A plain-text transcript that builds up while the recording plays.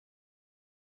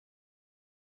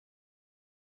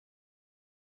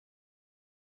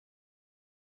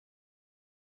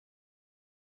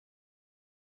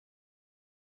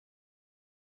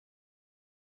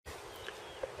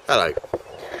Hello,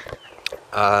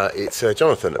 it's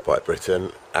Jonathan at Bike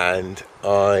Britain, and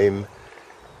I'm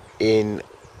in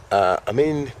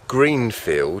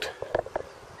Greenfield,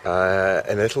 in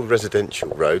a little residential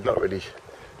road. Not really,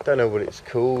 don't know what it's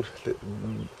called,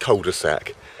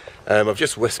 cul-de-sac. I've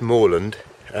just Westmoreland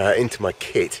into my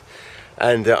kit,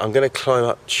 and I'm going to climb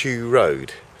up Chew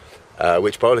Road,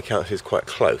 which by all accounts is quite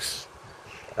close.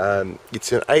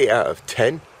 It's an 8 out of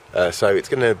 10, so it's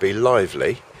going to be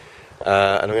lively.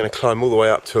 And I'm going to climb all the way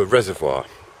up to a reservoir.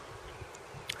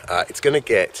 It's going to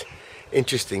get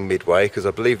interesting midway because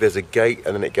I believe there's a gate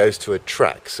and then it goes to a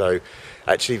track, so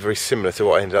actually very similar to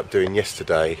what I ended up doing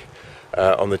yesterday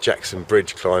on the Jackson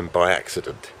Bridge climb by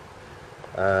accident.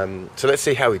 So let's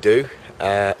see how we do.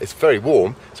 It's very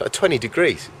warm, it's like 20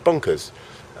 degrees, bonkers.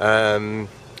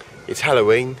 It's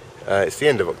Halloween, it's the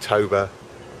end of October,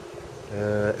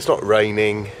 it's not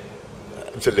raining,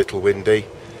 it's a little windy.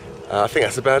 I think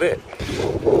that's about it.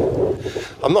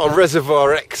 I'm not a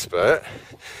reservoir expert.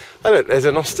 Oh look, there's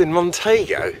an Austin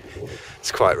Montego. It's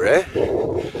quite rare.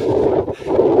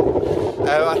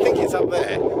 I think it's up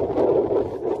there,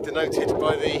 denoted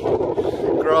by the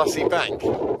grassy bank.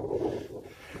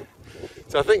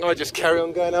 So I think I just carry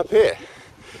on going up here.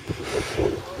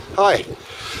 Hi.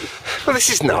 Well, this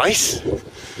is nice.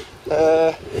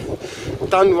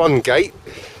 Done one gate.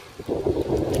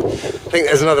 I think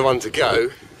there's another one to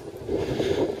go.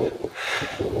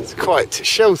 It's quite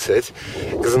sheltered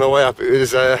because on the way up it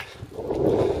was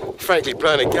frankly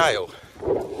blowing a gale.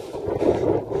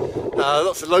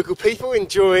 Lots of local people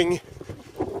enjoying.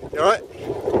 You alright?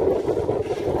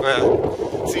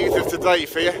 Well, it's the youth of today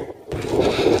for you.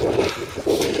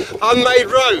 Unmade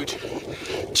road,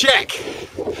 check.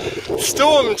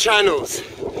 Storm channels,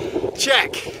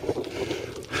 check.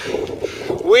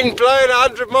 Wind blowing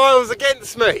 100 miles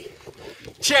against me,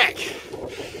 check.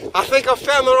 I think I've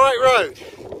found the right road.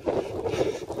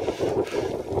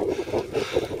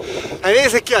 And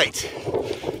here's a gate,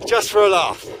 just for a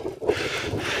laugh.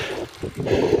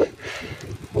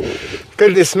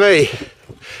 Goodness me,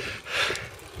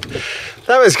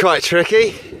 that was quite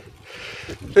tricky.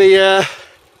 The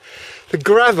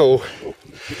gravel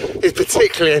is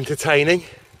particularly entertaining.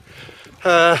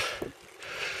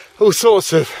 All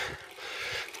sorts of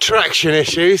traction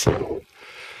issues.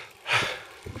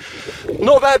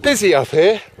 Not that busy up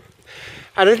here,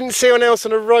 and I didn't see anyone else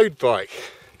on a road bike.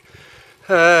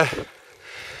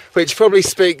 Which probably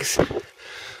speaks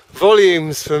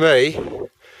volumes for me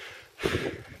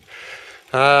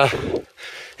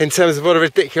in terms of what a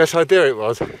ridiculous idea it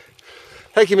was.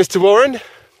 Thank you, Mr. Warren.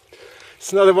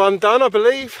 It's another one done, I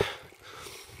believe.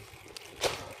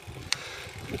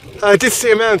 I did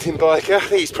see a mountain biker. I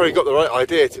think he's probably got the right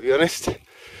idea, to be honest.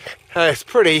 It's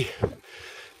pretty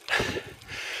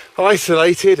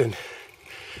isolated and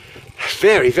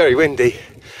very, very windy.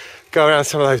 Go around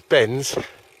some of those bends.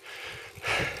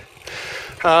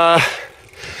 Got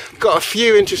a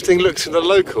few interesting looks from the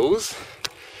locals.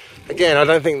 Again, I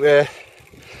don't think the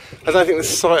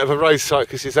sight of a road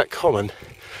cyclist is that common.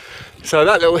 So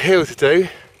that little hill to do,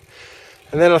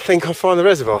 and then I think I'll find the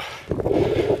reservoir.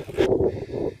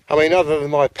 I mean, other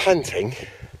than my panting,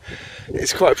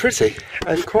 it's quite pretty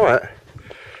and quiet.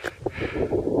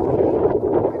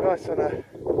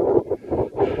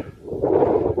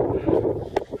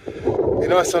 Be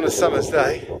nice on a summer's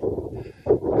day.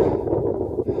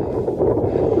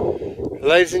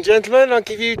 Ladies and gentlemen, I'll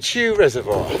give you Chew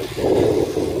Reservoir.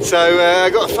 So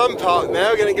I've got a fun part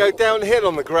now. We're going to go downhill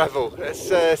on the gravel. Let's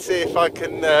see if I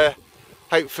can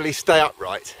hopefully stay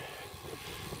upright.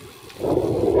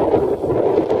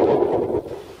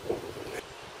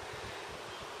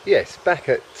 Yes, back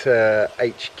at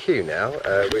HQ now,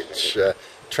 which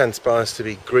transpires to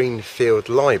be Greenfield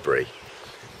Library.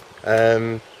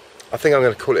 I think I'm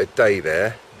going to call it a day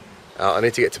there. I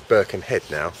need to get to Birkenhead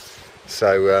now,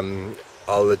 so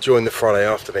I'll join the Friday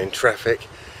afternoon traffic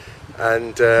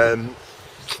and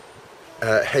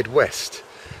head west.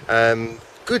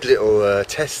 Good little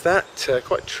test that,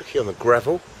 quite tricky on the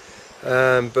gravel,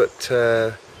 but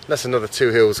that's another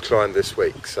 2 hills climbed this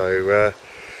week, so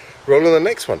roll on the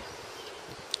next one.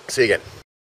 See you again.